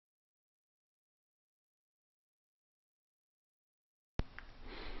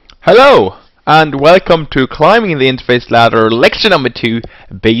Hello, and welcome to Climbing the Interface Ladder, lecture number 2,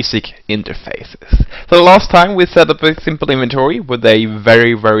 Basic Interfaces. So last time we set up a simple inventory with a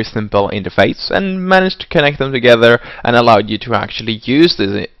very simple interface and managed to connect them together and allowed you to actually use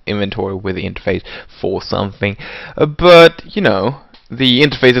this inventory with the interface for something. But, you know, the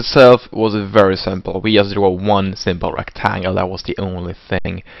interface itself was very simple. We just drew one simple rectangle. That was the only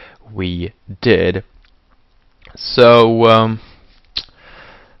thing we did. So,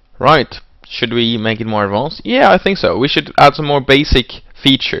 right, should we make it more advanced? Yeah, I think so. We should add some more basic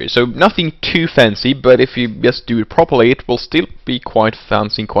features. So nothing too fancy, but if you just do it properly, it will still be quite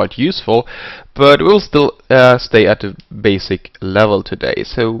fancy and quite useful, but we'll still stay at a basic level today.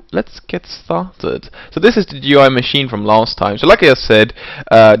 So let's get started. So this is the GUI machine from last time. So like I said,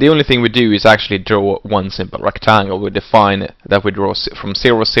 the only thing we do is actually draw one simple rectangle. We define that we draw from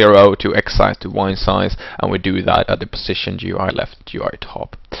 0, 0 to x size to y size, and we do that at the position GUI left, GUI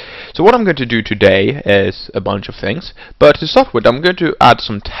top. So what I'm going to do today is a bunch of things, but to start with I'm going to add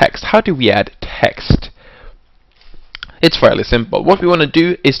some text. How do we add text? It's fairly simple. What we want to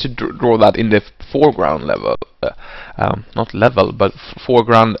do is to draw that in the foreground level, not level, but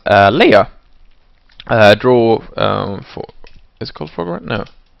foreground layer. Is it called foreground? No.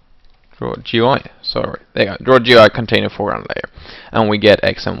 Draw GUI, sorry. There you go. Draw GUI container foreground layer. And we get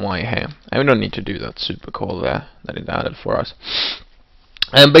X and Y here. And we don't need to do that super call there that it added for us.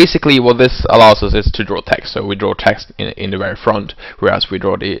 And basically what this allows us is to draw text. So we draw text in the very front, whereas we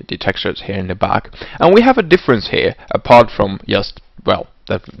draw the textures here in the back. And we have a difference here, apart from just, well,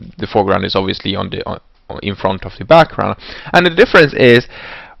 that the foreground is obviously in front of the background. And the difference is,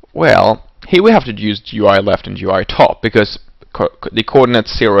 well, here we have to use GUI left and GUI top, because the coordinate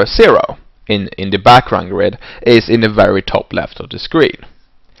 0, 0 in the background grid is in the very top left of the screen.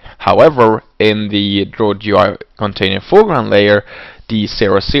 However, in the draw GUI container foreground layer, the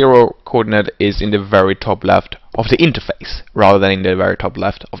 0, 0 coordinate is in the very top left of the interface, rather than in the very top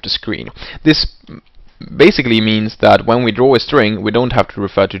left of the screen. This basically means that when we draw a string, we don't have to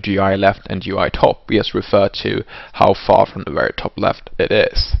refer to GUI left and GUI top. We just refer to how far from the very top left it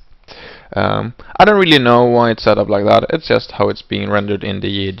is. I don't really know why it's set up like that. It's just how it's being rendered in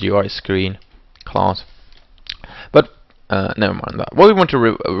the GUI screen class. But never mind that. What we want to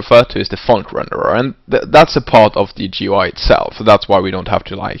refer to is the font renderer, and that's a part of the GUI itself. So that's why we don't have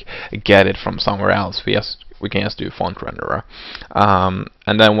to like get it from somewhere else. We can just do font renderer,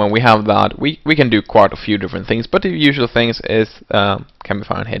 and then when we have that, we can do quite a few different things. But the usual things is can be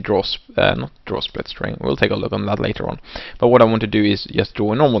found here. Not draw split string. We'll take a look on that later on. But what I want to do is just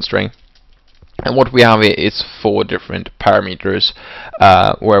draw a normal string. And what we have is 4 different parameters,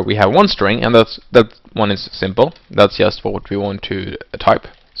 where we have one string, and that one is simple. That's just what we want to type.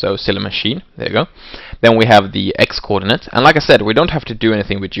 So silly machine, there you go. Then we have the x coordinate, and like I said, we don't have to do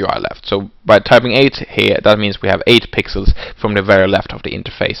anything with GUI left. So by typing 8 here, that means we have 8 pixels from the very left of the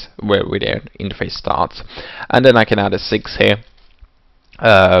interface, where the interface starts. And then I can add a 6 here.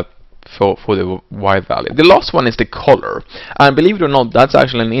 For the y value. The last one is the color, and believe it or not, that's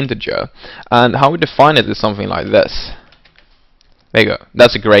actually an integer, and how we define it is something like this. There you go,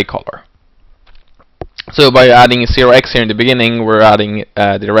 that's a gray color. So by adding 0x here in the beginning, we're adding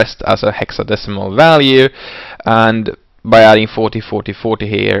the rest as a hexadecimal value, and by adding 40 40 40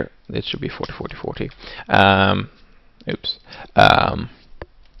 here, it should be 40 40 40,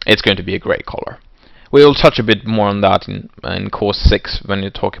 it's going to be a gray color. We'll touch a bit more on that in course 6 when you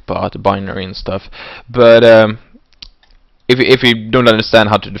talk about binary and stuff. But if you don't understand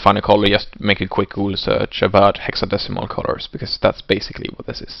how to define a color, just make a quick Google search about hexadecimal colors, because that's basically what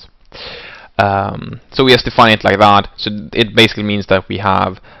this is. So we just define it like that. So it basically means that we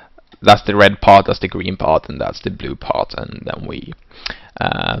have, that's the red part, that's the green part, and that's the blue part, and then we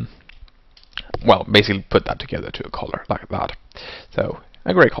well, basically put that together to a color like that. So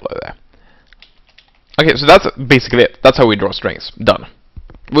a gray color there. Okay, so that's basically it. That's how we draw strings. Done.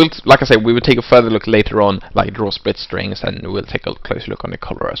 Like I said, we will take a further look later on, like draw split strings, and we'll take a closer look on the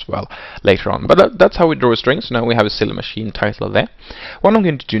color as well later on. But that's how we draw strings. So now we have a silly machine title there. What I'm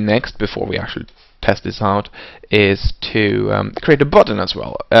going to do next, before we actually test this out, is to create a button as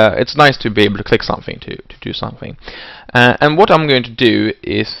well. It's nice to be able to click something to do something. And what I'm going to do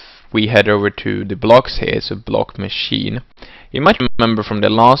is we head over to the blocks here, so block machine. You might remember from the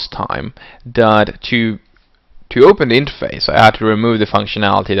last time that to open the interface, I had to remove the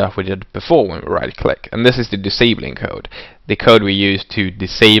functionality that we did before when we right click, and this is the disabling code, the code we use to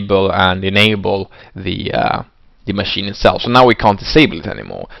disable and enable the machine itself. So now we can't disable it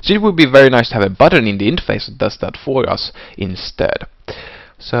anymore. So it would be very nice to have a button in the interface that does that for us instead.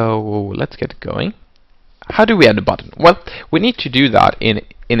 So let's get going. How do we add a button? Well, we need to do that in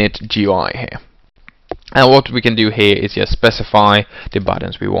init GUI here. And what we can do here is just specify the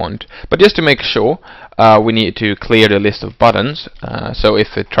buttons we want. But just to make sure, we need to clear the list of buttons. So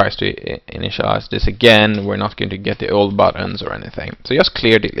if it tries to initialize this again, we're not going to get the old buttons or anything. So just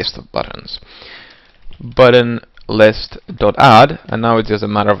clear the list of buttons. Button list.add, and now it's just a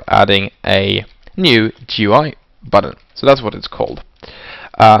matter of adding a new GUI button. So that's what it's called.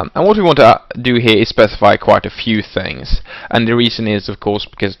 And what we want to do here is specify quite a few things, and the reason is, of course,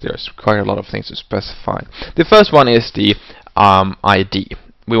 because there's quite a lot of things to specify. The first one is the ID.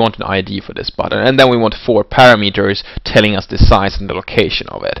 We want an ID for this button, and then we want 4 parameters telling us the size and the location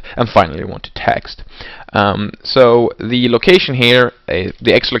of it, and finally we want the text. So the location here,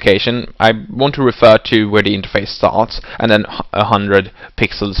 the X location, I want to refer to where the interface starts, and then 100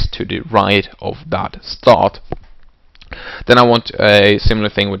 pixels to the right of that start. Then I want a similar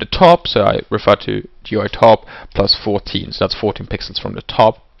thing with the top, so I refer to GUI top plus 14, so that's 14 pixels from the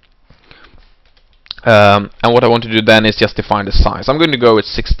top. And what I want to do then is just define the size. I'm going to go with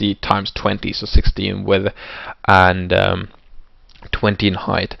 60 times 20, so 60 in width and 20 in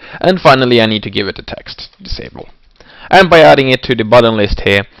height. And finally I need to give it a text, disable. And by adding it to the button list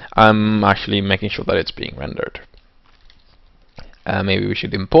here, I'm actually making sure that it's being rendered. Maybe we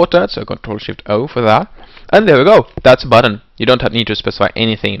should import that, so Ctrl-Shift-O for that. And there we go, that's a button. You don't need to specify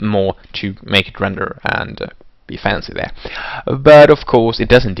anything more to make it render and be fancy there. But of course it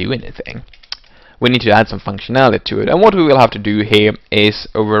doesn't do anything. We need to add some functionality to it, and what we will have to do here is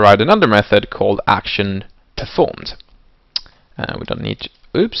override another method called actionPerformed. We don't need,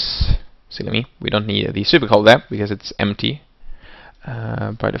 oops, silly me, we don't need the supercall there because it's empty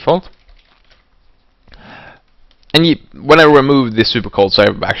by default. And when I remove the supercall, so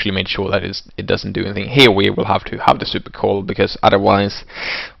I've actually made sure that it doesn't do anything. Here we will have to have the supercall, because otherwise,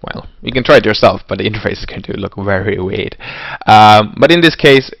 well, you can try it yourself, but the interface is going to look very weird. But in this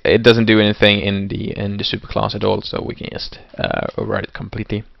case, it doesn't do anything in the superclass at all, so we can just override it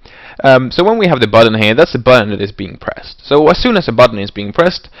completely. So when we have the button here, that's the button that is being pressed. So as soon as a button is being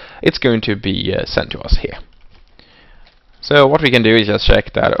pressed, it's going to be sent to us here. So what we can do is just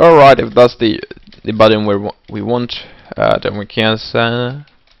check that, alright, if that's the button we want, then we can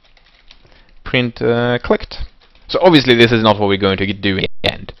print clicked. So obviously this is not what we're going to do in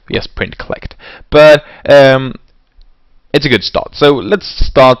the end, yes, print clicked. But it's a good start. So let's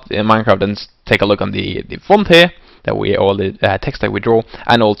start in Minecraft and take a look on the font here, that all the text that we draw,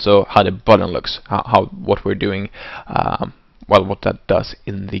 and also how the button looks, what we're doing, well, what that does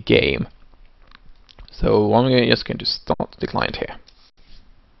in the game. So I'm just going to start the client here.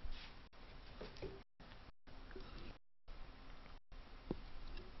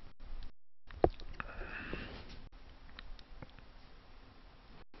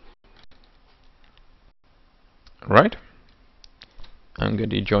 Right. I'm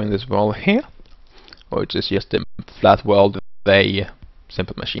going to join this world here, which is just a flat world with a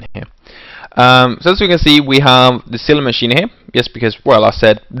simple machine here. So as you can see, we have the silly machine here. Yes, because, well, I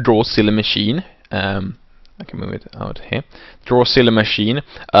said draw silly machine. I can move it out here. Draw silly machine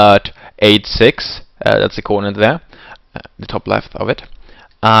at 8.6. That's the coordinate there, the top left of it,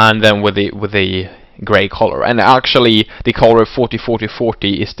 and then with the gray color. And actually, the color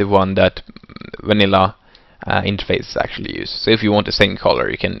 40-40-40 is the one that vanilla interface actually use. So if you want the same color,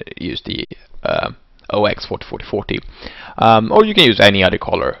 you can use the OX 40-40-40, or you can use any other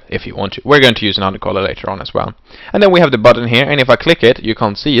color if you want to. We're going to use another color later on as well. And then we have the button here, and if I click it, you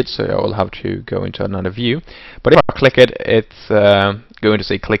can't see it, so I will have to go into another view. But if I click it, it's going to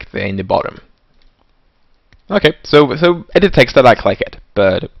say click there in the bottom. Okay, so it detects that I click it,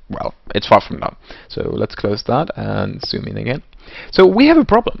 but, well, it's far from done. So let's close that and zoom in again. So we have a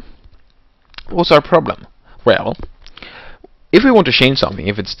problem. What's our problem? Well, if we want to change something,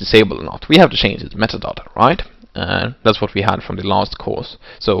 if it's disabled or not, we have to change its metadata, right? That's what we had from the last course.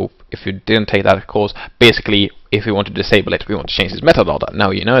 So if you didn't take that course, basically, if we want to disable it, we want to change its metadata. Now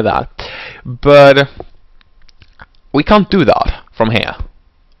you know that. But we can't do that from here.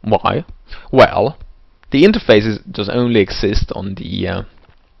 Why? Well, the interface does only exist on the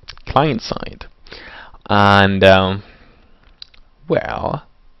client side. And, well,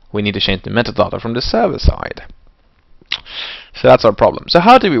 we need to change the metadata from the server side. So that's our problem. So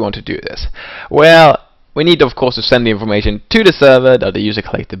how do we want to do this? Well, we need, of course, to send the information to the server that the user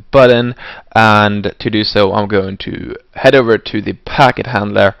clicked the button, and to do so I'm going to head over to the packet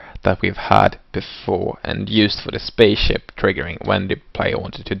handler that we've had before and used for the spaceship triggering when the player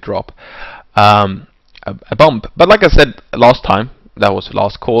wanted to drop a bomb. But like I said last time, that was the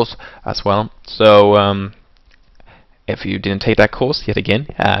last course as well, so If you didn't take that course yet again,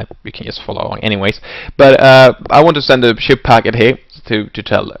 you can just follow along anyways. But I want to send a ship packet here to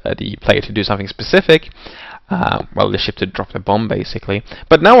tell the player to do something specific. Well, the ship to drop the bomb basically.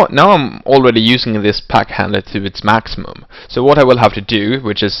 But now I'm already using this pack handler to its maximum. So what I will have to do,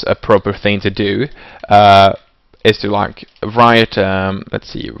 which is a proper thing to do, is to like write,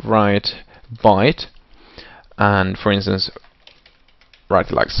 let's see, write byte, and for instance, write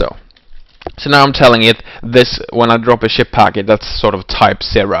it like so. So now I'm telling it this, when I drop a ship packet, that's sort of type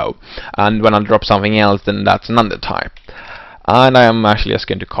 0, and when I drop something else, then that's another type. And I am actually just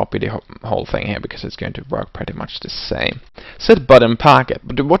going to copy the whole thing here because it's going to work pretty much the same. Set button packet.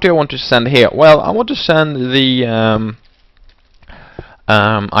 But what do I want to send here? Well, I want to send the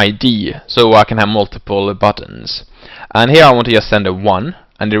ID so I can have multiple buttons. And here I want to just send a 1.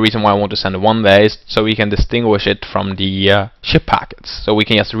 And the reason why I want to send a 1 there is so we can distinguish it from the ship packets. So we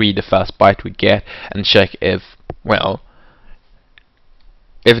can just read the first byte we get and check if, well,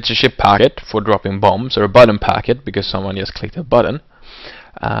 if it's a ship packet for dropping bombs, or a button packet because someone just clicked a button.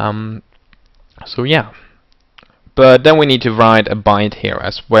 So yeah. But then we need to write a byte here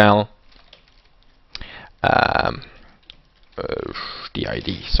as well. The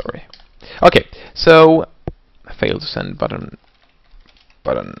ID, sorry. Okay, so I failed to send button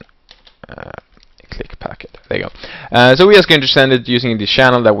click packet. There you go. So we're just going to send it using the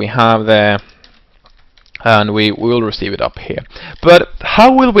channel that we have there, and we will receive it up here. But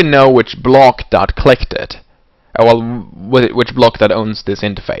how will we know which block that clicked it? Well, which block that owns this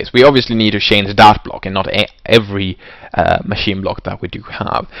interface? We obviously need to change that block and not every machine block that we do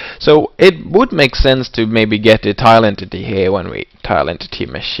have. So it would make sense to maybe get the tile entity here when we tile entity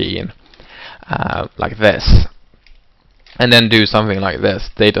machine like this, and then do something like this: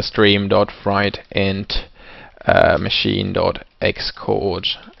 data stream dot write int machine dot xcode.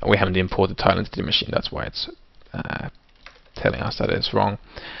 We haven't imported tile entity machine, that's why it's telling us that it's wrong.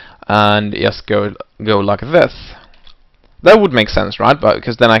 And just go like this. That would make sense, right? But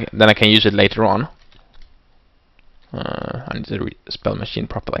because then I can use it later on. I need to spell machine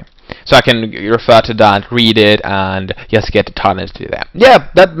properly, so I can refer to that, read it, and just get the tile entity there. Yeah,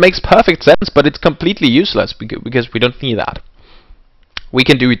 that makes perfect sense, but it's completely useless because we don't need that. We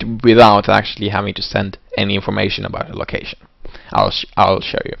can do it without actually having to send any information about the location. I'll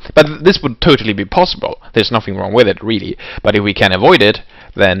show you. But this would totally be possible. There's nothing wrong with it, really. But if we can avoid it,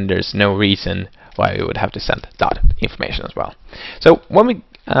 then there's no reason why we would have to send that information as well. So when we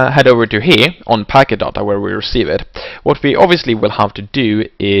head over to here on packet data where we receive it, what we obviously will have to do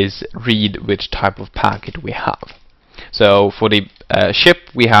is read which type of packet we have. So for the ship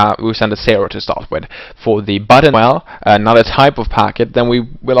we send a 0 to start with. For the button, well, another type of packet, then we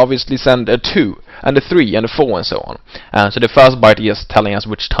will obviously send a 2 and a 3 and a 4 and so on. So the first byte is telling us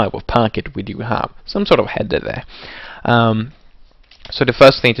which type of packet we do have. Some sort of header there. So the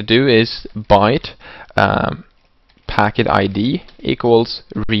first thing to do is byte packet ID equals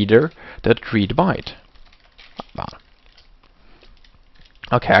reader dot read byte.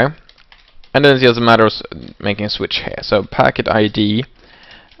 Okay. And then it's just a matter of making a switch here. So packet ID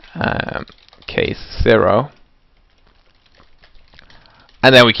case 0,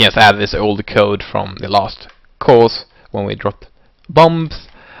 and then we can just add this old code from the last course when we dropped bombs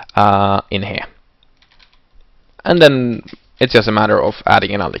in here. And then it's just a matter of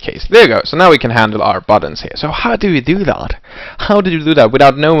adding another case. There you go. So now we can handle our buttons here. So how do we do that? How do you do that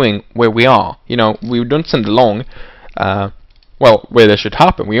without knowing where we are? You know, we don't send along well, where this should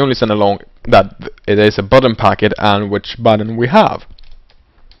happen. We only send along that it is a button packet and which button we have.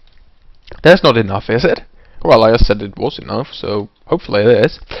 That's not enough, is it? Well, I just said it was enough, so hopefully it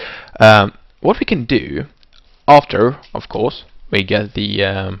is. What we can do after, of course, we get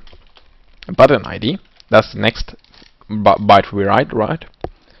the button ID. That's the next byte we write, right?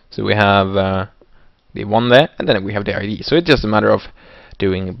 So we have the 1 there, and then we have the ID. So it's just a matter of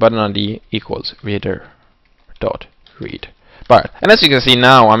doing button ID equals reader dot read. And as you can see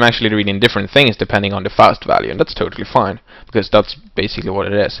now, I'm actually reading different things depending on the first value, and that's totally fine, because that's basically what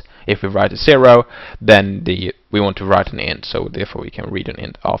it is. If we write a 0, then we want to write an int, so therefore we can read an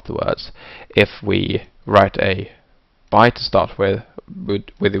int afterwards. If we write a byte to start with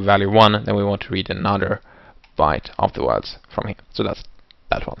the value 1, then we want to read another byte afterwards from here. So that's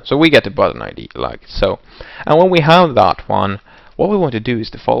that one. So we get the button ID like so. And when we have that one, what we want to do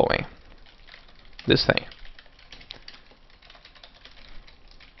is the following. This thing.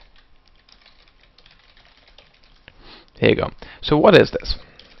 Here you go. So what is this?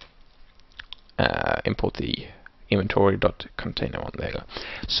 Import the inventory.container one. There you go.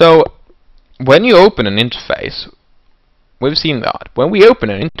 So when you open an interface, we've seen that when we open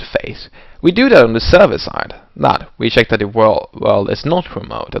an interface, we do that on the server side. That we check that the world is not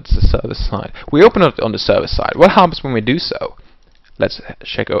remote. That's the server side. We open it on the server side. What happens when we do so? Let's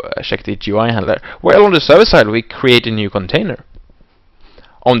check the GUI handler. Well, on the server side, we create a new container.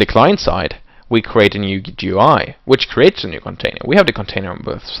 On the client side, we create a new GUI, which creates a new container. We have the container on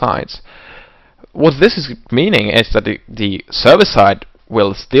both sides. What this is meaning is that the server side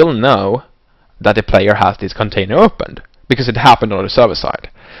will still know that the player has this container opened, because it happened on the server side.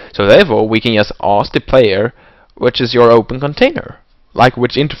 So therefore, we can just ask the player, which is your open container? Like,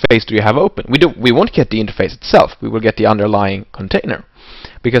 which interface do you have open? We won't get the interface itself, we will get the underlying container.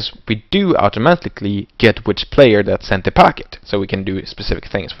 Because we do automatically get which player that sent the packet, so we can do specific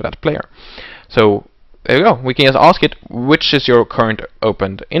things for that player. So there you go, we can just ask it, which is your current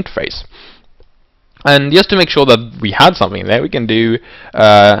opened interface? And just to make sure that we had something there, we can do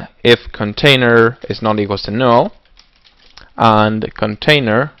if container is not equals to null, and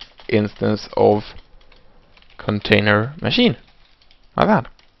container instance of container machine, like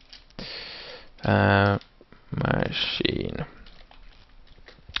that. Machine.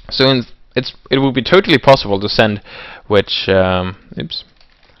 So it would be totally possible to send which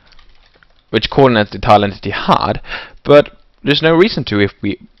coordinates the tile entity had, but there's no reason to if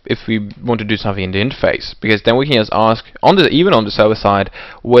we want to do something in the interface, because then we can just ask even on the server side,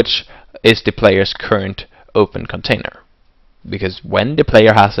 which is the player's current open container. Because when the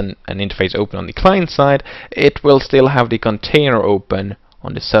player has an interface open on the client side, it will still have the container open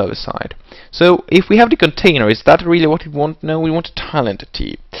on the server side. So if we have the container, is that really what we want? No, we want a tile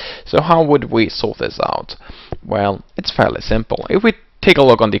entity. So how would we sort this out? Well, it's fairly simple. If we take a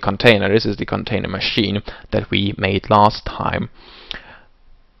look on the container, this is the container machine that we made last time.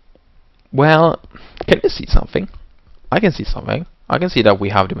 Well, can you see something? I can see something. I can see that we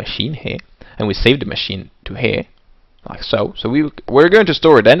have the machine here, and we save the machine to here, like so. So we're going to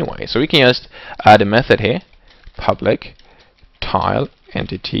store it anyway. So we can just add a method here, public tile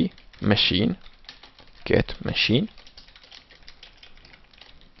entity machine get machine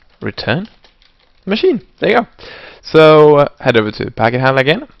return machine. There you go. So head over to packet handler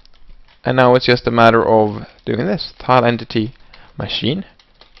again, and now it's just a matter of doing this tile entity machine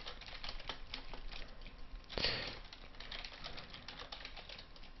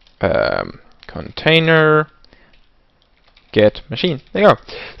container get machine. There you go.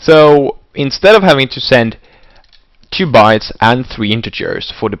 So instead of having to send 2 bytes and 3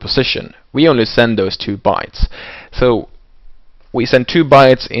 integers for the position, we only send those 2 bytes. So we send 2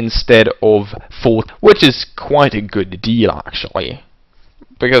 bytes instead of 4, which is quite a good deal actually.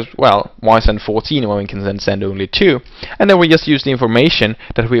 Because, well, why send 14 when we can then send only 2? And then we just use the information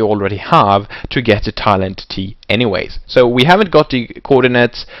that we already have to get the tile entity anyways. So we haven't got the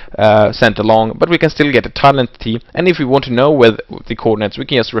coordinates sent along, but we can still get the tile entity. And if we want to know where the coordinates, we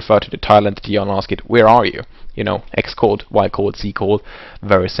can just refer to the tile entity and ask it, where are you? You know, X code, Y code, Z code,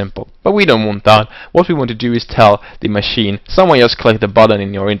 very simple. But we don't want that. What we want to do is tell the machine, someone just clicked the button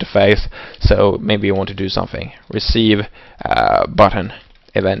in your interface, so maybe you want to do something. Receive button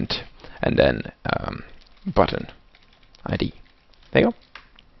event, and then button ID. There you go.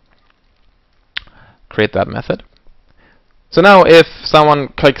 Create that method. So now if someone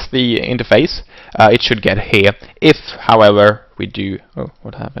clicks the interface, it should get here. If, however, we do... Oh,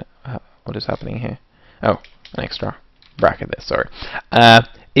 what happened? What is happening here? Oh, an extra bracket there, sorry.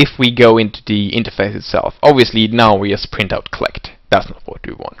 If we go into the interface itself, obviously now we just print out clicked. That's not what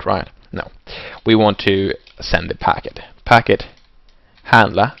we want, right? No. We want to send the packet. Packet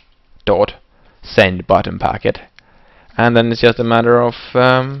handler dot send button packet, and then it's just a matter of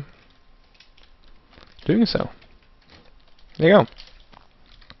doing so. There you go.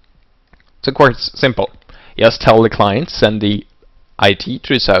 So quite simple. Just tell the client, send the IT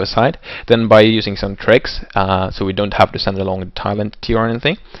to the server side. Then by using some tricks, so we don't have to send along the tile entity or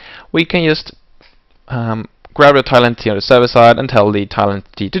anything, we can just grab the tile entity on the server side and tell the tile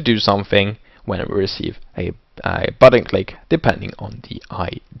entity to do something when we receive a button click, depending on the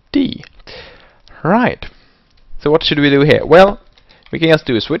ID. Right. So what should we do here? Well, we can just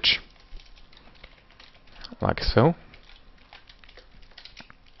do a switch, like so.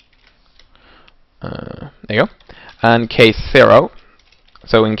 There you go. And case 0.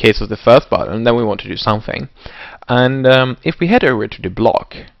 So in case of the first button, then we want to do something. And if we head over to the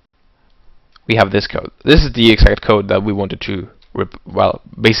block, we have this code. This is the exact code that we wanted to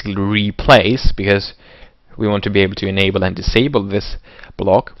basically replace, because we want to be able to enable and disable this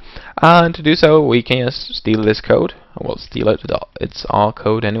block. And to do so, we can just steal this code. We'll steal it. It's our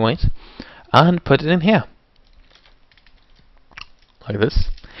code anyways, and put it in here, like this.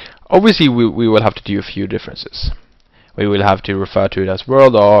 Obviously, we will have to do a few differences. we will have to refer to it as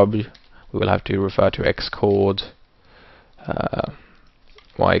world orb. We will have to refer to X code,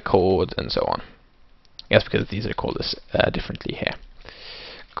 Y code, and so on. Yes, because these are called this differently here.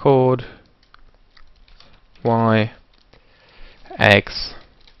 Code, Y, X,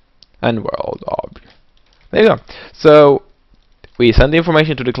 and world orb. There you go. So we send the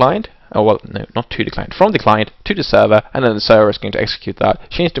information to the client. Oh, well, no, not to the client, from the client to the server, and then the server is going to execute that,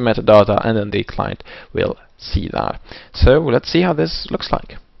 change the metadata, and then the client will see that. So let's see how this looks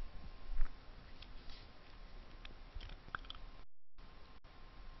like.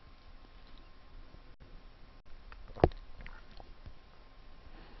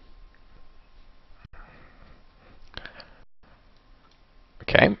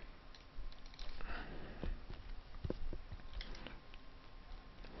 Okay.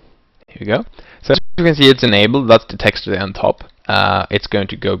 Here we go. So as you can see, it's enabled. That's the text there on top. It's going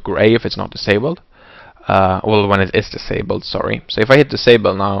to go gray if it's not disabled. Well, when it is disabled, sorry. So if I hit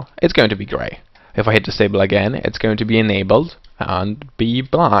disable now, it's going to be gray. If I hit disable again, it's going to be enabled and be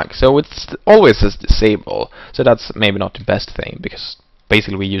black. So it's always says disable. So that's maybe not the best thing, because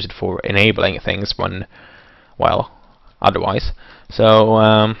basically we use it for enabling things when, well, otherwise.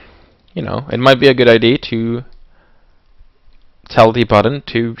 So you know, it might be a good idea to tell the button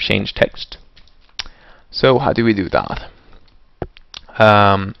to change text. So how do we do that?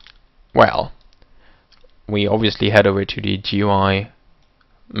 Well, we obviously head over to the GUI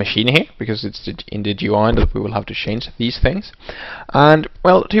machine here, because it's in the GUI that we will have to change these things. And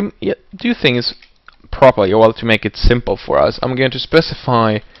well, to do things properly, or well, to make it simple for us, I'm going to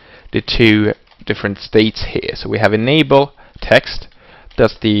specify the two different states here. So we have enable text.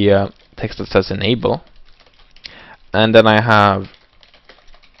 That's the text that says enable, and then I have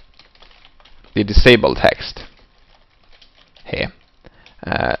the disable text here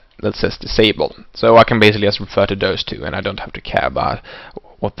that says disable. So I can basically just refer to those two, and I don't have to care about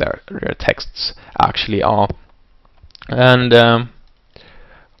what their texts actually are. And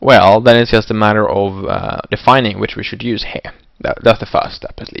well, then it's just a matter of defining which we should use here. That's the first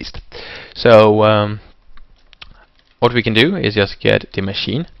step, at least. So what we can do is just get the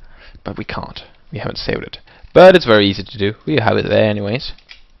machine, but we can't. We haven't saved it. But it's very easy to do. We have it there anyways.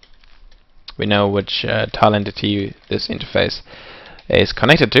 We know which tile entity this interface is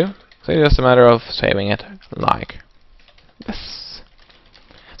connected to, so it's just a matter of saving it like this.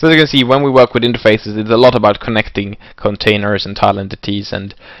 So as you can see, when we work with interfaces, it's a lot about connecting containers and tile entities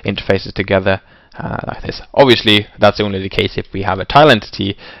and interfaces together like this. Obviously, that's only the case if we have a tile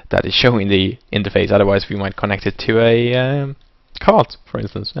entity that is showing the interface. Otherwise, we might connect it to a card, for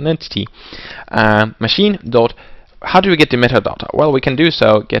instance, an entity. Machine dot. How do we get the metadata? Well, we can do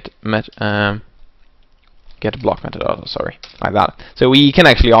so. Get block metadata. Sorry, like that. So we can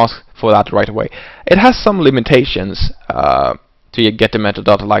actually ask for that right away. It has some limitations to get the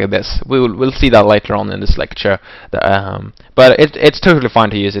metadata like this. We'll see that later on in this lecture. But it's totally fine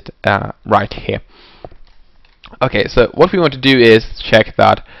to use it right here. Okay, so what we want to do is check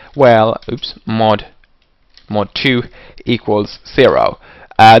that, well, oops, mod2 equals 0.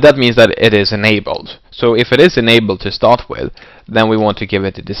 That means that it is enabled. So if it is enabled to start with, then we want to give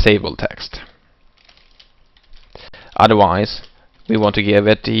it a disable text. Otherwise, we want to give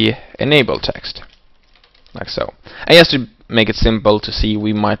it the enable text, like so. And just to make it simple to see,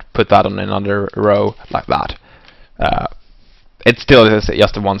 we might put that on another row like that. It still is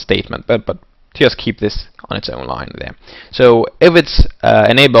just a one statement, but just keep this on its own line there. So if it's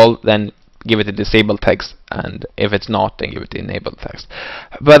enabled, then give it a disable text, and if it's not, then give it the enable text.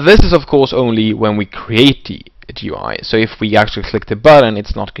 But this is of course only when we create the GUI. So if we actually click the button,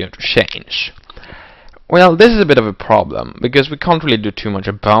 it's not going to change. Well, this is a bit of a problem, because we can't really do too much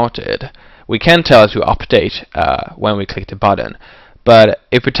about it. We can tell it to update when we click the button, but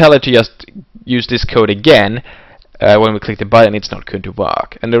if we tell it to just use this code again when we click the button, it's not going to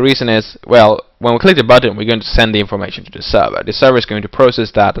work. And the reason is, well, when we click the button, we're going to send the information to the server. The server is going to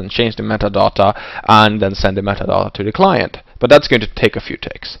process that and change the metadata, and then send the metadata to the client. But that's going to take a few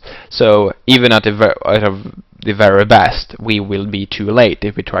ticks. So even at the very best, we will be too late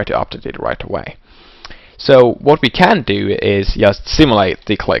if we try to update it right away. So what we can do is just simulate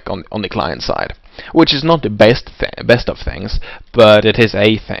the click on the client side, which is not the best of things, but it is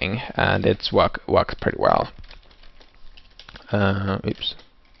a thing, and it's works pretty well. Oops.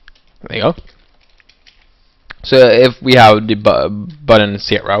 There you go. So if we have the button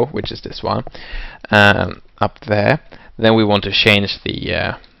 0, which is this one, up there, then we want to change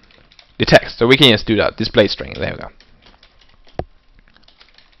the text. So we can just do that. Display string. There we go.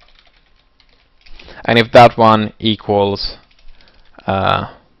 And if that one equals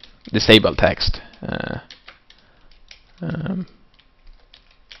disable text, Come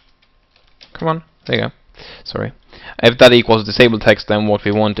on, there you go. Sorry. If that equals disable text, then what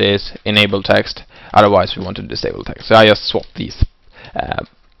we want is enable text. Otherwise, we want to disable text. So I just swap these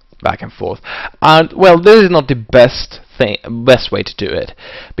back and forth. And well, this is not the best way to do it,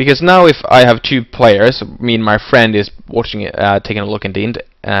 because now if I have two players, me and my friend is watching it, taking a look in the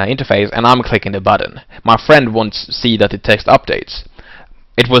interface, and I'm clicking the button, my friend won't see that the text updates.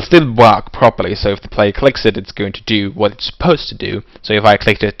 It will still work properly, so if the player clicks it, it's going to do what it's supposed to do. So if I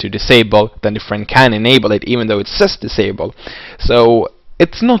clicked it to disable, then the friend can enable it even though it says disable. So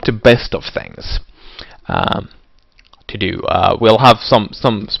it's not the best of things to do. We'll have some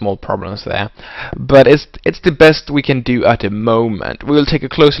small problems there, but it's the best we can do at the moment. We'll take a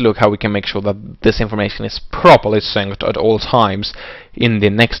closer look how we can make sure that this information is properly synced at all times in the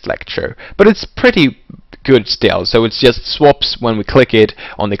next lecture. But it's pretty good still, so it just swaps when we click it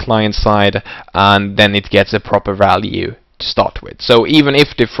on the client side, and then it gets a proper value to start with. So even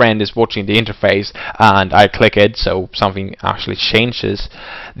if the friend is watching the interface and I click it, so something actually changes,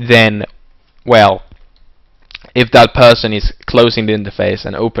 then, well, if that person is closing the interface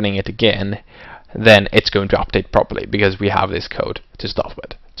and opening it again, then it's going to update properly because we have this code to start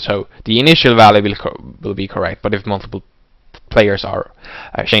with. So the initial value will be correct, but if multiple players are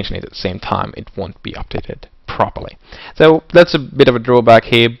changing it at the same time, it won't be updated properly. So that's a bit of a drawback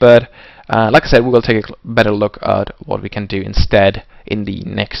here, but like I said, we will take a better look at what we can do instead in the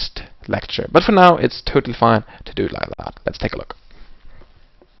next lecture. But for now, it's totally fine to do it like that. Let's take a look.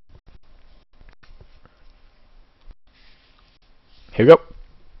 Here we go.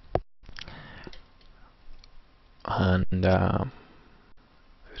 And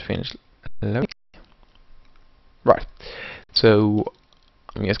let's finish loading. Right. So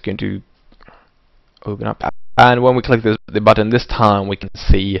I'm just going to open up, and when we click the button this time, we can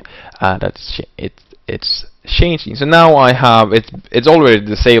see that it's changing. So now I have it's already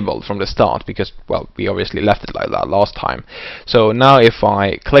disabled from the start because, well, we obviously left it like that last time. So now if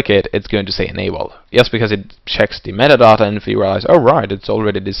I click it, it's going to say enable, just because it checks the metadata, and if you realize, oh right, it's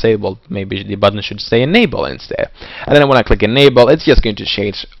already disabled, maybe the button should say enable instead. And then when I click enable, it's just going to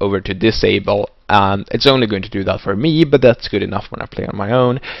change over to disable. It's only going to do that for me, but that's good enough when I play on my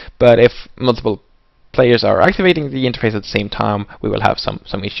own. But if multiple players are activating the interface at the same time, we will have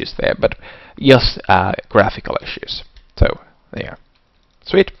some issues there, but just graphical issues. So there,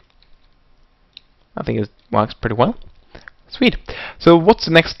 sweet. I think it works pretty well. Sweet. So what's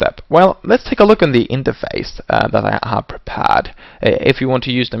the next step? Well, let's take a look on the interface that I have prepared. If you want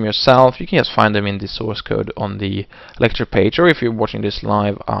to use them yourself, you can just find them in the source code on the lecture page, or if you're watching this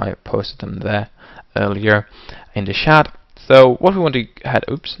live, I posted them there earlier in the chat. So what we want to add,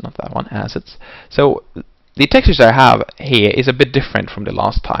 oops, not that one, assets. So the textures I have here is a bit different from the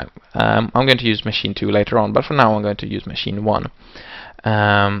last time. I'm going to use machine 2 later on, but for now I'm going to use machine 1.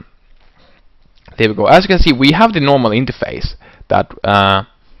 There we go. As you can see, we have the normal interface that I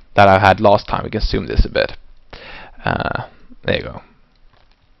had last time. We can zoom this a bit. There you go.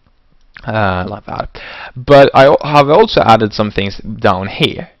 Like that. But I have also added some things down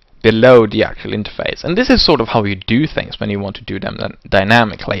here below the actual interface, and this is sort of how you do things when you want to do them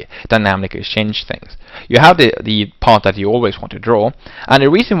dynamically change things. You have the part that you always want to draw, and the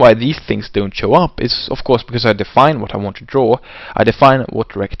reason why these things don't show up is of course because I define what I want to draw. I define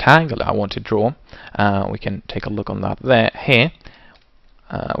what rectangle I want to draw. We can take a look on that here.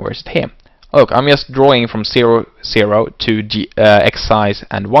 Where is it here? Look, I'm just drawing from 0, 0 to x size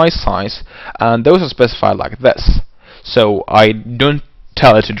and y size, and those are specified like this. So I don't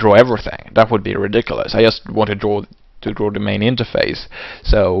tell it to draw everything. That would be ridiculous. I just want to draw the main interface.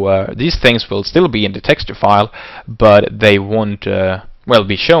 So these things will still be in the texture file, but they won't well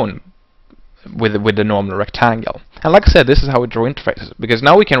be shown with the normal rectangle. And like I said, this is how we draw interfaces, because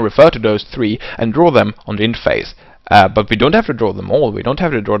now we can refer to those three and draw them on the interface. But we don't have to draw them all. We don't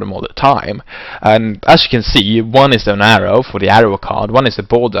have to draw them all the time. And as you can see, one is an arrow for the arrow card, one is the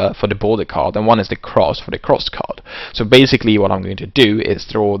border for the border card, and one is the cross for the cross card. So basically what I'm going to do is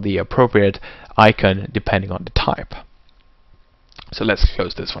draw the appropriate icon depending on the type. So let's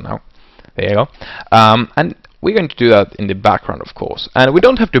close this for now. There you go. And we're going to do that in the background, of course. And we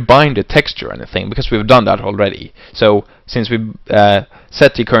don't have to bind the texture or anything, because we've done that already. So since we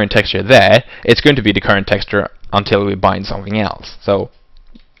set the current texture there, it's going to be the current texture until we bind something else. So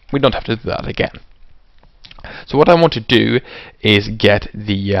we don't have to do that again. So what I want to do is get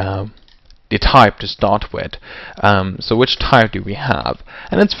the type to start with. So which type do we have?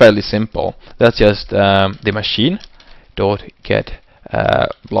 And it's fairly simple. That's just the machine dot get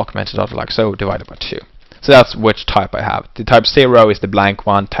block metadata like so divided by 2. So that's which type I have. The type 0 is the blank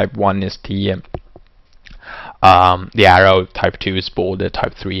one, type 1 is the the arrow, type 2 is border,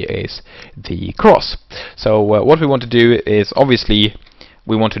 type 3 is the cross. So what we want to do is, obviously,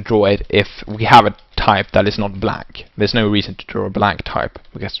 we want to draw it if we have a type that is not blank. There's no reason to draw a blank type,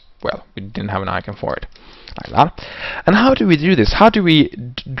 because, well, we didn't have an icon for it. Like that. And how do we do this? How do we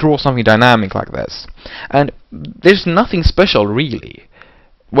draw something dynamic like this? And there's nothing special, really.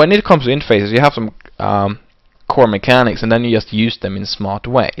 When it comes to interfaces, you have some core mechanics, and then you just use them in smart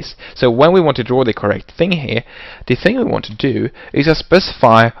ways. So when we want to draw the correct thing here, the thing we want to do is just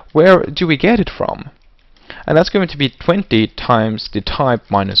specify where do we get it from. And that's going to be 20 times the type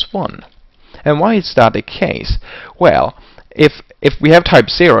minus 1. And why is that the case? Well, if we have type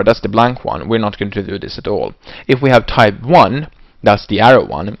 0, that's the blank one, we're not going to do this at all. If we have type 1, that's the arrow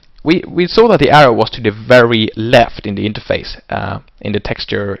one, we saw that the arrow was to the very left in the interface, in the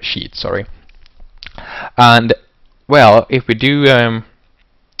texture sheet, sorry. And, well, if we do,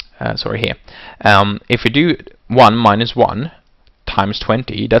 if we do 1 minus 1 times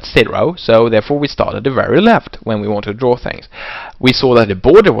 20, that's 0, so therefore we start at the very left when we want to draw things. We saw that the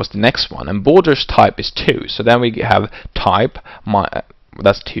border was the next one, and border's type is 2, so then we have type,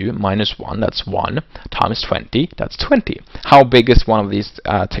 that's 2, minus 1, that's 1, times 20, that's 20. How big is one of these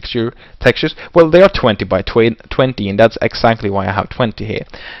textures? Well, they are 20 by 20, and that's exactly why I have 20 here.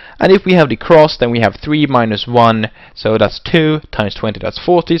 And if we have the cross, then we have 3 minus 1, so that's 2, times 20, that's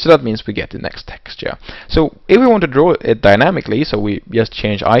 40, so that means we get the next texture. So if we want to draw it dynamically, so we just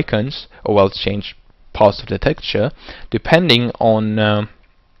change icons, or well, change parts of the texture, depending on,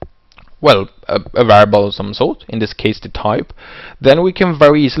 well, a variable of some sort, in this case the type, then we can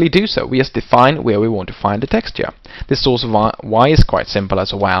very easily do so. We just define where we want to find the texture. The source of y is quite simple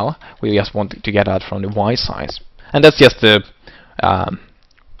as well. We just want to get that from the y size. And that's just the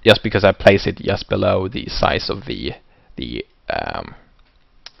just because I place it just below the size of the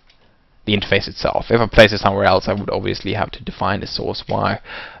interface itself. If I place it somewhere else, I would obviously have to define the source y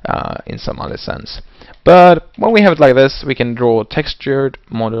in some other sense. But when we have it like this, we can draw textured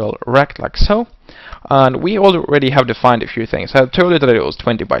model rect like so. And we already have defined a few things. I've told you that it was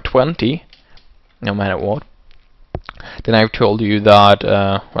 20 by 20, no matter what. Then I've told you that,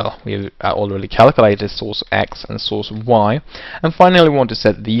 well, we've already calculated source x and source y, and finally we want to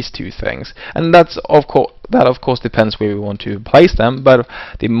set these two things. And that of course depends where we want to place them, but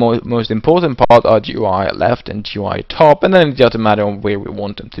the most important part are GUI left and GUI top, and then it's just a matter of where we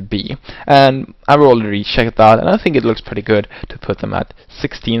want them to be. And I've already checked that, and I think it looks pretty good to put them at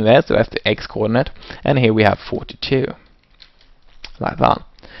 16 there, so that's the x coordinate, and here we have 42, like that.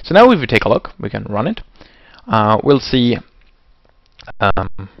 So now if we take a look, we can run it. We'll see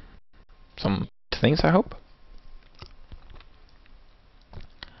some things, I hope.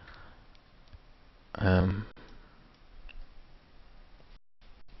 Here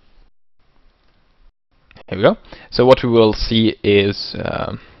we go. So what we will see is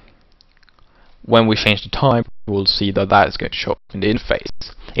when we change the type, we'll see that that is going to show up in the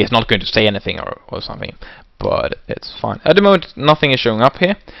interface. It's not going to say anything or something, but it's fine. At the moment, nothing is showing up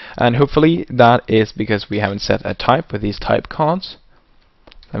here, and hopefully that is because we haven't set a type with these type cards.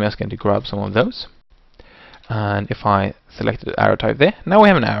 I'm just going to grab some of those. And if I select the arrow type there, now we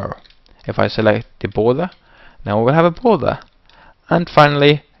have an arrow. If I select the border, now we will have a border. And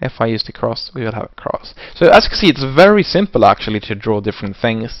finally, if I use the cross, we will have a cross. So as you can see, it's very simple actually to draw different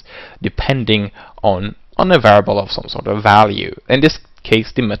things depending on a variable of some sort of value. In this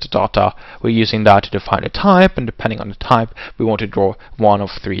case, the metadata, we're using that to define a type, and depending on the type, we want to draw one of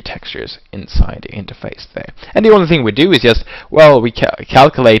 3 textures inside the interface there. And the only thing we do is just, well, we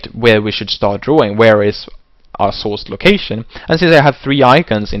calculate where we should start drawing, where is our source location, and since I have 3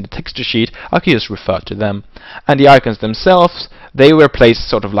 icons in the texture sheet, I can just refer to them. And the icons themselves, they were placed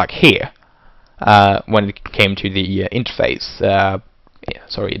sort of like here when it came to the interface, the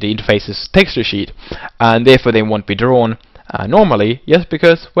interface's texture sheet, and therefore they won't be drawn normally, just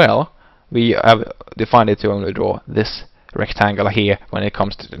because, well, we have defined it to only draw this rectangle here when it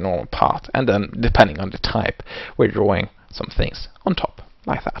comes to the normal part, and then depending on the type, we're drawing some things on top,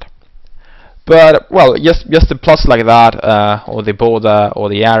 like that. But, well, just the plus like that, or the border, or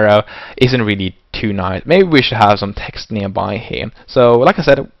the arrow, isn't really too nice. Maybe we should have some text nearby here. So, like I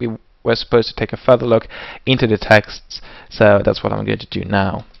said, we're supposed to take a further look into the texts, so that's what I'm going to do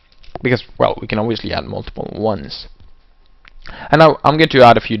now. Because, well, we can obviously add multiple ones. And now I'm going to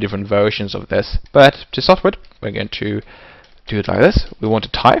add a few different versions of this, but to start with, we're going to do it like this. We want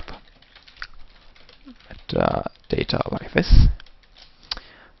to type data like this.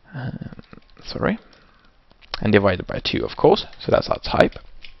 And divided by 2, of course, so that's our type.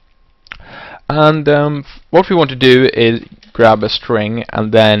 And what we want to do is grab a string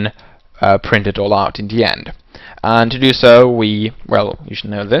and then print it all out in the end. And to do so, you should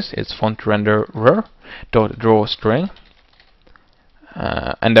know this. It's font renderer dot draw string,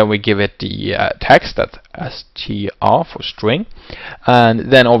 and then we give it the text, that's str for string,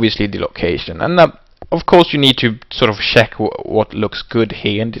 and then obviously the location. And of course, you need to sort of check what looks good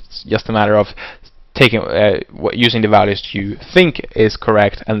here, and it's just a matter of taking using the values you think is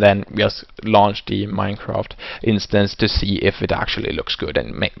correct, and then just launch the Minecraft instance to see if it actually looks good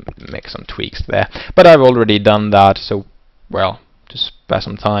and make some tweaks there. But I've already done that, so to spare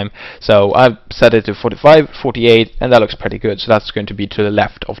some time. So I've set it to 45, 48, and that looks pretty good. So that's going to be to the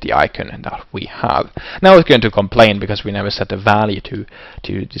left of the icon that we have. Now it's going to complain because we never set a value to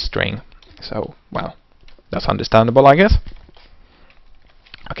the string. So that's understandable, I guess.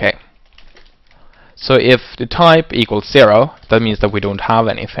 Okay. So if the type equals 0, that means that we don't have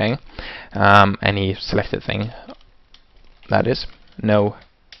anything, any selected thing. That is, no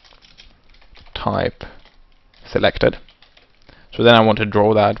type selected. So then I want to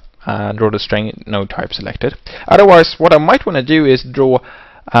draw that, draw the string, no type selected. Otherwise, what I might want to do is draw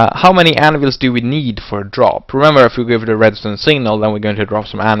how many anvils do we need for a drop. Remember, if we give it a redstone signal, then we're going to drop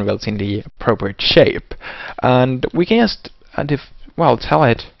some anvils in the appropriate shape. And we can just tell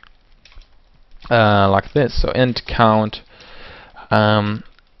it like this. So int count, and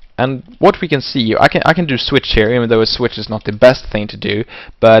what we can see, I can do switch here, even though a switch is not the best thing to do,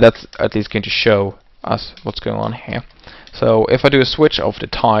 but that's at least going to show us what's going on here. So if I do a switch of the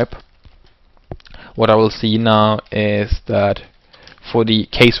type, what I will see now is that for the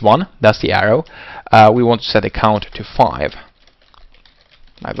case 1, that's the arrow, we want to set the count to 5,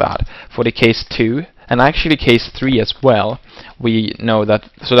 like that. For the case 2, and actually case 3 as well, we know that,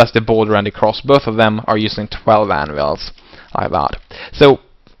 so that's the border and the cross, both of them are using 12 anvils, like that. So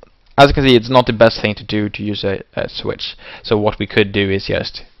as you can see, it's not the best thing to do to use a switch. So what we could do is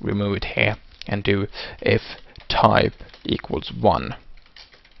just remove it here and do if type equals 1,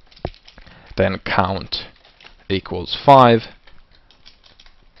 then count equals 5,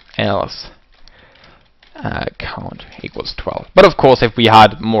 else count equals 12. But of course, if we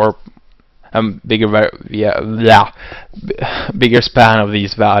had more bigger span of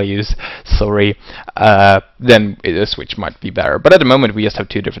these values, then the switch might be better. But at the moment, we just have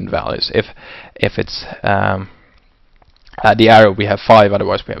two different values. If it's the arrow, we have 5,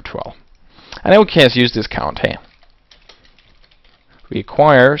 otherwise we have 12. And then we can just use this count here.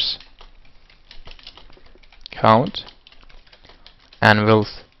 Requires count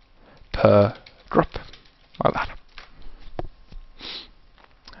anvils per drop, like that.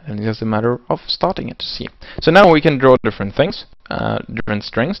 And it's just a matter of starting it to see. So now we can draw different things, different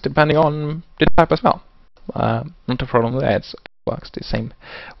strings, depending on the type as well. Not a problem there, it works the same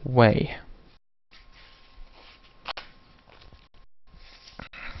way.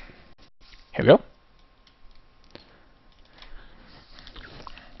 Here we go.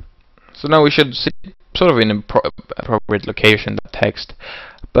 So now we should see sort of in an appropriate location the text,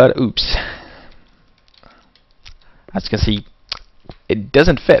 but oops. As you can see, it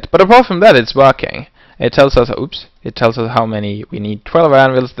doesn't fit. But apart from that, it's working. It tells us, it tells us how many we need. 12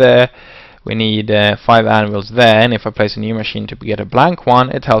 anvils there. We need 5 anvils there. And if I place a new machine to get a blank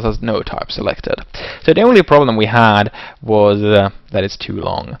one, it tells us no type selected. So the only problem we had was that it's too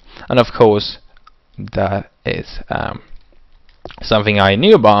long. And of course, that is something I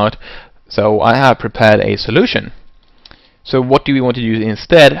knew about. So I have prepared a solution. So what do we want to do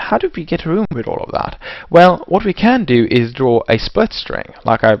instead? How do we get room with all of that? Well, what we can do is draw a split string,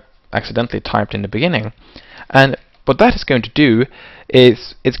 like I accidentally typed in the beginning. And what that is going to do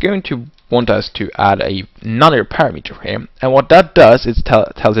is it's going to want us to add another parameter here. And what that does is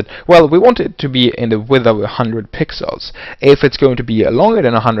tells it, well, we want it to be in the width of 100 pixels. If it's going to be longer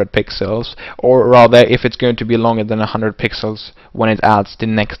than 100 pixels, or rather if it's going to be longer than 100 pixels when it adds the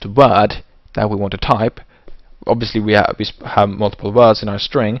next word that we want to type. Obviously we have multiple words in our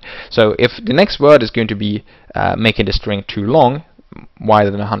string, so if the next word is going to be making the string too long, wider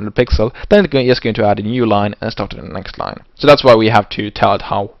than 100 pixels, then it's just going to add a new line and start in the next line. So that's why we have to tell it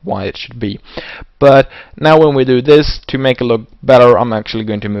how wide it should be. But now when we do this, to make it look better, I'm actually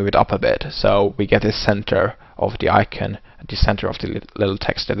going to move it up a bit, so we get the center of the icon, the center of the little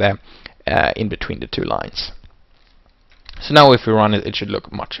text there, in between the two lines. So now if we run it, it should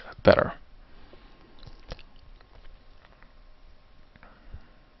look much better.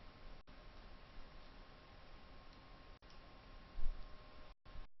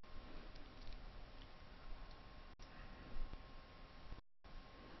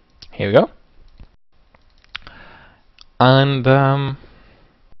 Here we go. And come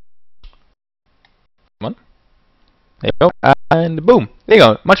on. There you go, and boom, there you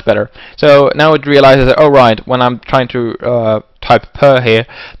go, much better. So now it realizes that, oh right, when I'm trying to type per here,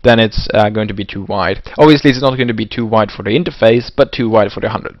 then it's going to be too wide. Obviously it's not going to be too wide for the interface, but too wide for the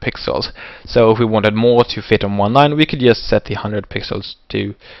 100 pixels. So if we wanted more to fit on one line, we could just set the 100 pixels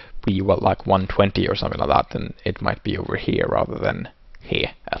to be, well, like 120 or something like that, and it might be over here rather than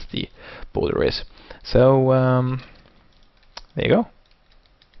here, as the border is. So, there you go.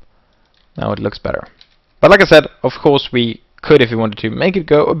 Now it looks better. But like I said, of course we could, if we wanted to, make it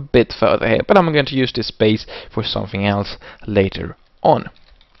go a bit further here, but I'm going to use this space for something else later on.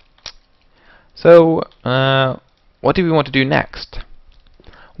 So, what do we want to do next?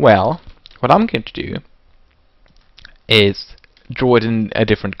 Well, what I'm going to do is draw it in a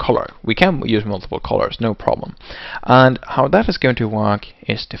different color. We can use multiple colors, no problem. And how that is going to work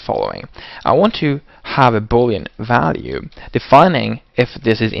is the following. I want to have a Boolean value defining if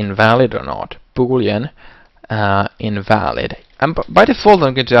this is invalid or not. Boolean invalid. And by default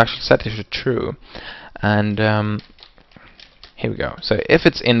I'm going to actually set it to true. And here we go. So if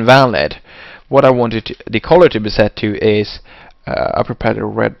it's invalid, what I wanted the color to be set to is I prepared a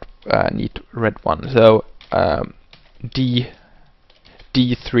red, neat red one. So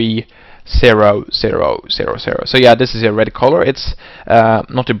D300000. So yeah, this is a red color. It's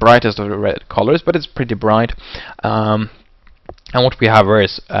not the brightest of the red colors, but it's pretty bright. And what we have here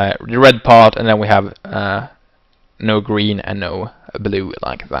is the red part, and then we have no green and no blue,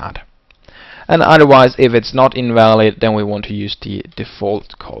 like that. And otherwise, if it's not invalid, then we want to use the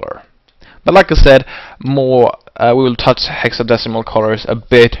default color. But like I said, more we will touch hexadecimal colors a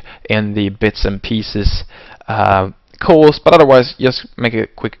bit in the bits and pieces course, but otherwise just make a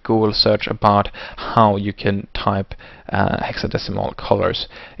quick Google search about how you can type hexadecimal colors.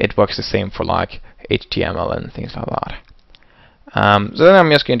 It works the same for like HTML and things like that. So then I'm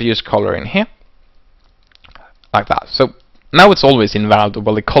just going to use color in here, like that. So now it's always invalid.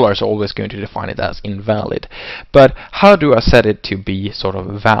 Well, the color is always going to define it as invalid. But how do I set it to be sort of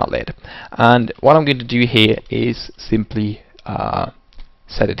valid? And what I'm going to do here is simply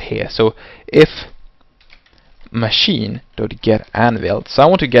set it here. So if machine.getAnvils, so I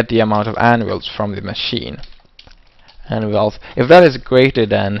want to get the amount of anvils from the machine. Anvils, if that is greater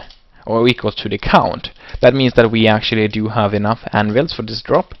than or equal to the count, that means that we actually do have enough anvils for this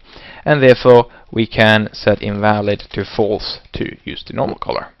drop, and therefore we can set invalid to false to use the normal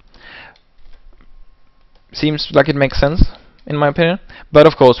color. Seems like it makes sense in my opinion, but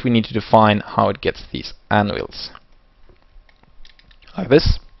of course we need to define how it gets these anvils. Like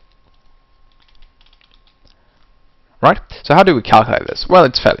this. Right? So how do we calculate this? Well,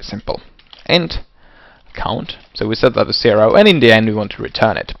 it's fairly simple. Int count, so we set that to 0, and in the end we want to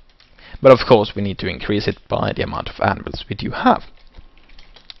return it. But of course we need to increase it by the amount of anvils we do have.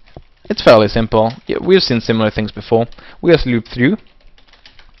 It's fairly simple. Yeah, we've seen similar things before. We just loop through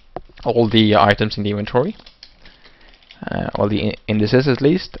all the items in the inventory, all the indices at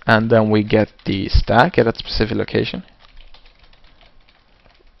least, and then we get the stack at that specific location,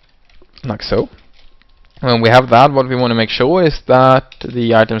 like so. When we have that, what we want to make sure is that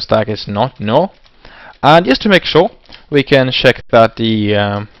the item stack is not null. And just to make sure, we can check that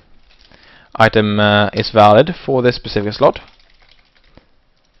the item is valid for this specific slot.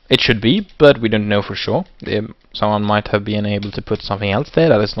 It should be, but we don't know for sure. Someone might have been able to put something else there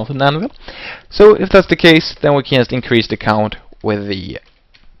that is not an anvil. So if that's the case, then we can just increase the count with the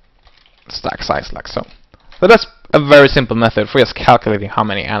stack size, like so. So that's a very simple method for just calculating how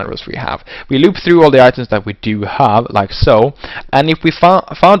many anvils we have. We loop through all the items that we do have, like so, and if we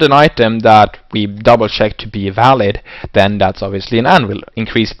found an item that we double check to be valid, then that's obviously an anvil,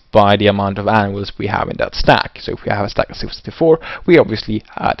 increased by the amount of anvils we have in that stack. So if we have a stack of 64, we obviously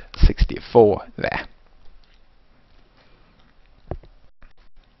add 64 there.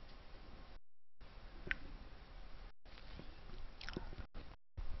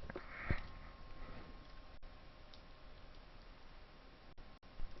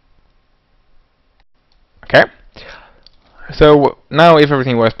 Okay, so now if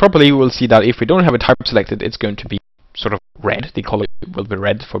everything works properly, we will see that if we don't have a type selected, it's going to be sort of red. The color will be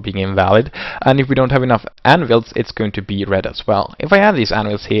red for being invalid, and if we don't have enough anvils, it's going to be red as well. If I add these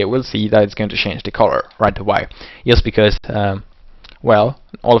anvils here, we'll see that it's going to change the color right away, just because well,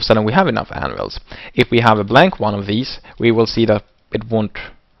 all of a sudden we have enough anvils. If we have a blank one of these, we will see that it won't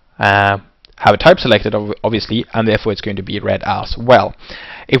have a type selected, obviously, and therefore it's going to be red as well.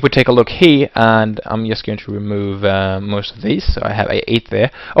 If we take a look here, and I'm just going to remove most of these, so I have 8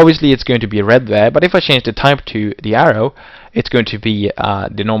 there, obviously it's going to be red there, but if I change the type to the arrow, it's going to be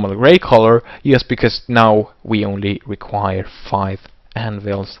the normal gray color, just because now we only require 5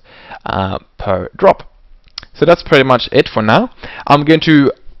 anvils per drop. So that's pretty much it for now. I'm going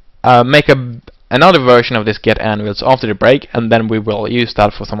to make another version of this get anvils after the break, and then we will use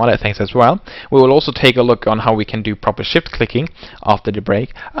that for some other things as well. We will also take a look on how we can do proper shift clicking after the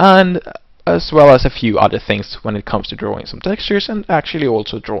break, and as well as a few other things when it comes to drawing some textures and actually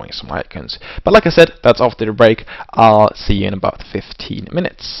also drawing some icons. But like I said, that's after the break. I'll see you in about 15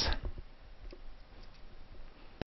 minutes.